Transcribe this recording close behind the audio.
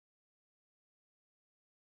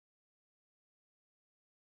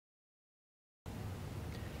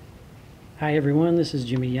Hi everyone, this is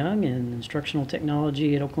Jimmy Young in Instructional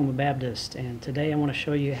Technology at Oklahoma Baptist, and today I want to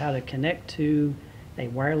show you how to connect to a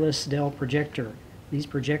wireless Dell projector. These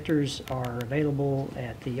projectors are available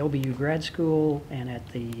at the OBU grad school and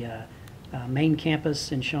at the main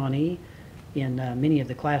campus in Shawnee in many of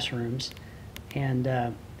the classrooms.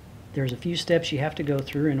 And there's a few steps you have to go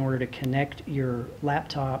through in order to connect your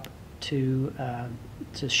laptop to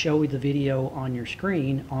show the video on your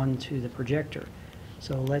screen onto the projector.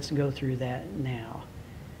 So let's go through that now.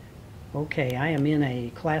 Okay, I am in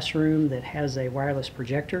a classroom that has a wireless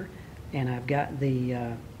projector, and I've got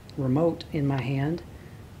the remote in my hand,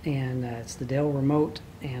 and it's the Dell remote,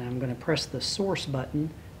 and I'm going to press the source button.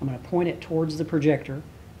 I'm going to point it towards the projector,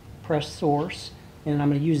 press source, and I'm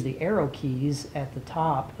going to use the arrow keys at the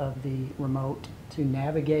top of the remote to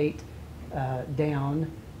navigate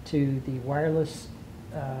down to the wireless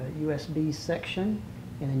USB section,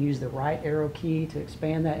 and then use the right arrow key to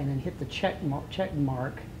expand that, and then hit the check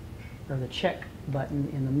mark or the check button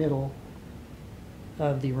in the middle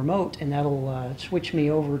of the remote, and that'll switch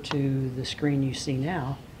me over to the screen you see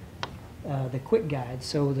now, the quick guide.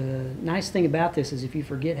 So the nice thing about this is if you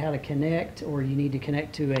forget how to connect, or you need to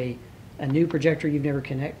connect to a new projector you've never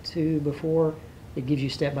connected to before, it gives you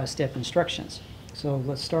step-by-step instructions. So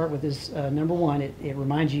let's start with this number one. It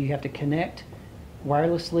reminds you have to connect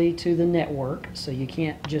wirelessly to the network, so you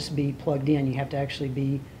can't just be plugged in. You have to actually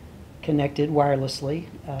be connected wirelessly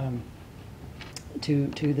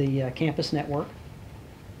to the campus network.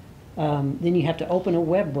 Then you have to open a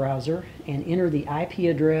web browser and enter the IP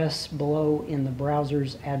address below in the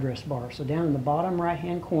browser's address bar. So down in the bottom right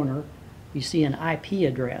hand corner you see an IP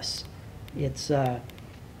address. It's in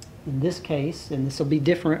this case, and this will be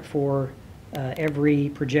different for every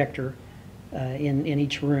projector in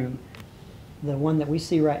each room. The one that we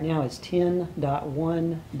see right now is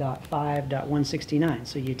 10.1.5.169.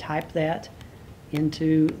 So you type that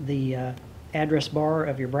into the address bar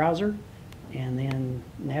of your browser and then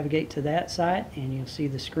navigate to that site, and you'll see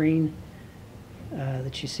the screen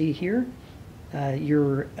that you see here.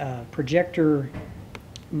 Your projector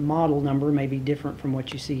model number may be different from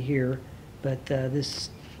what you see here, but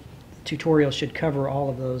this tutorial should cover all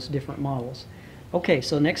of those different models. Okay,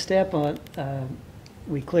 so next step,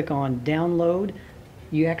 we click on download.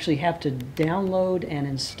 You actually have to download and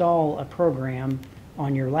install a program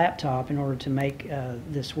on your laptop in order to make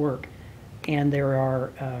this work. And there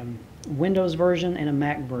are Windows version and a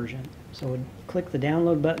Mac version. So click the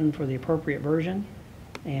download button for the appropriate version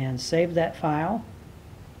and save that file.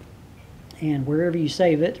 And wherever you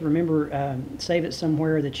save it, remember, save it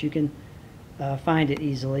somewhere that you can find it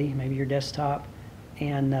easily, maybe your desktop,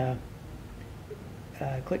 and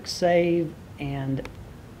click save, and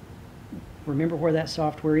remember where that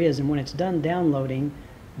software is. And when it's done downloading,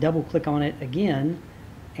 double click on it again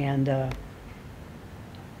and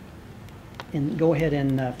go ahead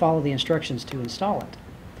and follow the instructions to install it.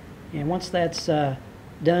 And once that's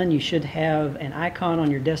done, you should have an icon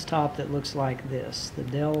on your desktop that looks like this. The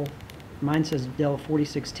Dell, mine says Dell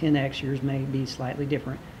 4610X, yours may be slightly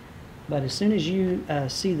different, but as soon as you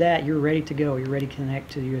see that, you're ready to go. You're ready to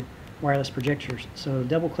connect to your wireless projectors. So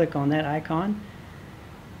double click on that icon,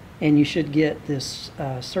 and you should get this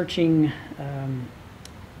searching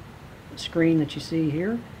screen that you see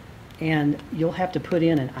here, and you'll have to put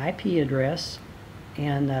in an IP address,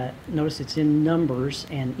 and notice it's in numbers,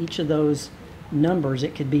 and each of those numbers,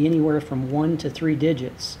 it could be anywhere from 1 to 3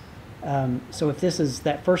 digits. So if this is,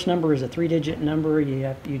 that first number is a 3-digit number,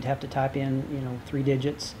 you'd have to type in 3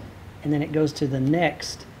 digits, and then it goes to the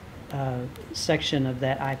next section of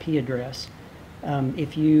that IP address.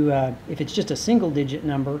 If it's just a single-digit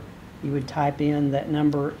number, you would type in that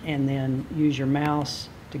number and then use your mouse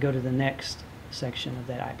to go to the next section of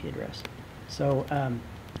that IP address. So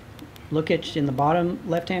look in the bottom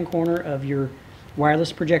left-hand corner of your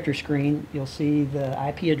wireless projector screen. You'll see the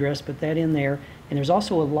IP address. Put that in there, and there's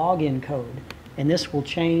also a login code, and this will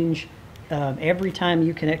change every time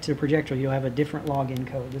you connect to the projector. You'll have a different login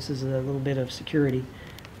code. This is a little bit of security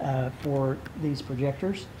for these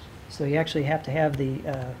projectors. So you actually have to have the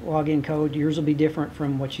login code. Yours will be different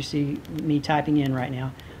from what you see me typing in right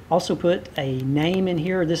now. Also put a name in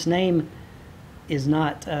here. This name is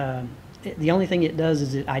not, the only thing it does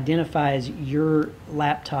is it identifies your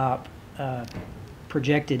laptop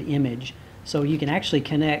projected image. So you can actually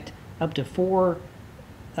connect up to 4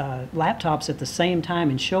 laptops at the same time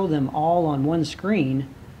and show them all on one screen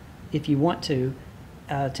if you want to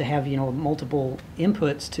have multiple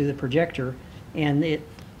inputs to the projector, and it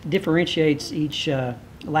differentiates each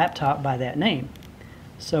laptop by that name.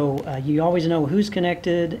 So you always know who's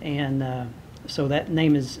connected, and So that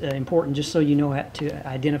name is important, just so you know how to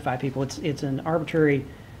identify people. It's an arbitrary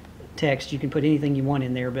text. You can put anything you want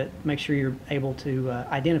in there, but make sure you're able to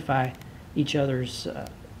identify each other's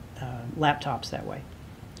laptops that way.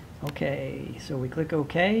 Okay, so we click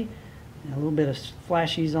OK. A little bit of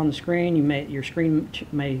flashes on the screen. Your screen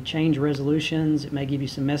may change resolutions. It may give you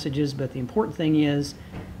some messages, but the important thing is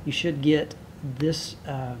you should get this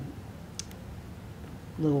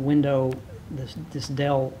little window, this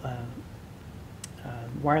Dell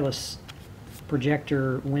wireless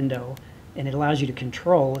projector window, and it allows you to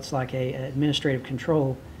control. It's like an administrative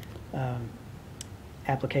control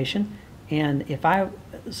application. And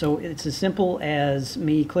so it's as simple as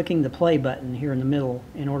me clicking the play button here in the middle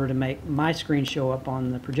in order to make my screen show up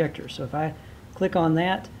on the projector. So if I click on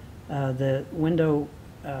that, the window,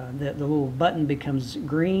 the little button becomes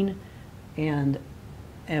green, and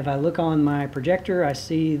if I look on my projector, I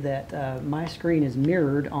see that my screen is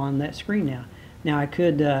mirrored on that screen now. Now I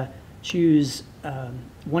could choose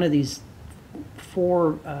one of these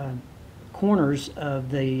four corners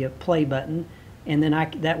of the play button, and then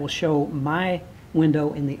that will show my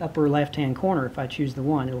window in the upper left-hand corner. If I choose the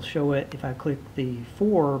one, it'll show it. If I click the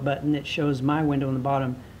 4 button, it shows my window in the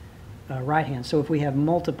bottom right-hand. So if we have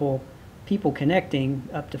multiple people connecting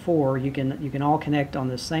up to 4, you can all connect on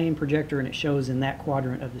the same projector, and it shows in that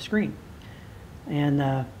quadrant of the screen. And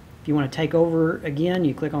if you want to take over again,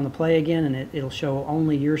 you click on the play again, and it'll show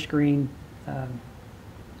only your screen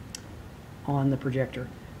on the projector.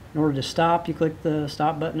 In order to stop, you click the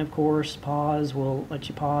stop button, of course. Pause will let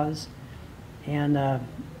you pause. And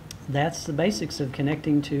that's the basics of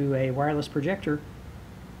connecting to a wireless projector